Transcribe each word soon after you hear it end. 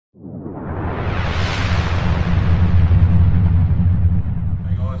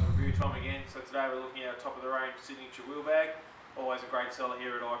we're looking at our top of the range signature wheel bag. Always a great seller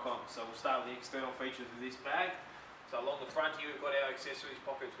here at Icon. So we'll start with the external features of this bag. So along the front here we've got our accessories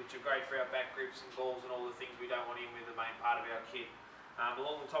pockets, which are great for our back grips and balls and all the things we don't want in with the main part of our kit.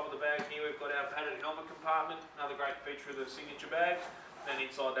 Along the top of the bag here we've got our padded helmet compartment, another great feature of the signature bag. And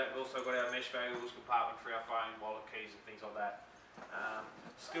inside that we've also got our mesh valuables compartment for our phone, wallet, keys and things like that.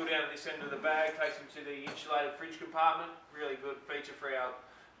 Still down at this end of the bag takes into the insulated fridge compartment. Really good feature for our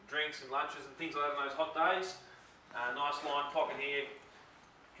drinks and lunches and things like that on those hot days. Nice line pocket here,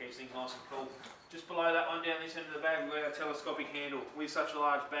 keeps things nice and cool. Just below that one down this end of the bag we've got our telescopic handle. With such a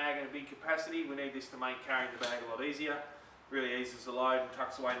large bag and a big capacity, we need this to make carrying the bag a lot easier. Really eases the load and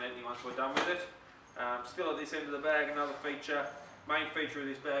tucks away neatly once we're done with it. Still at this end of the bag, another feature. Main feature of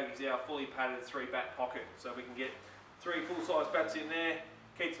this bag is our fully padded 3-bat pocket. So we can get 3 full-size bats in there,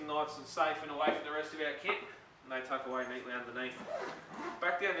 keeps them nice and safe and away from the rest of our kit. And they tuck away neatly underneath.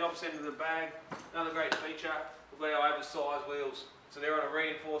 Back down the opposite end of the bag, another great feature. We've got our oversized wheels. So they're on a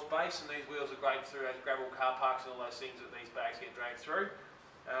reinforced base and these wheels are great through our gravel car parks and all those things that these bags get dragged through.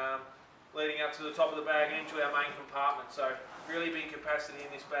 Leading up to the top of the bag and into our main compartment. So really big capacity in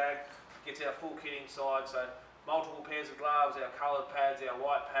this bag. Gets our full kit inside. So multiple pairs of gloves, our coloured pads, our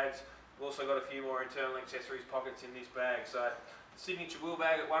white pads. We've also got a few more internal accessories pockets in this bag. So signature wheel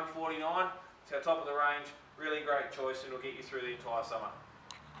bag at $149. It's our top of the range. Really great choice and it'll get you through the entire summer.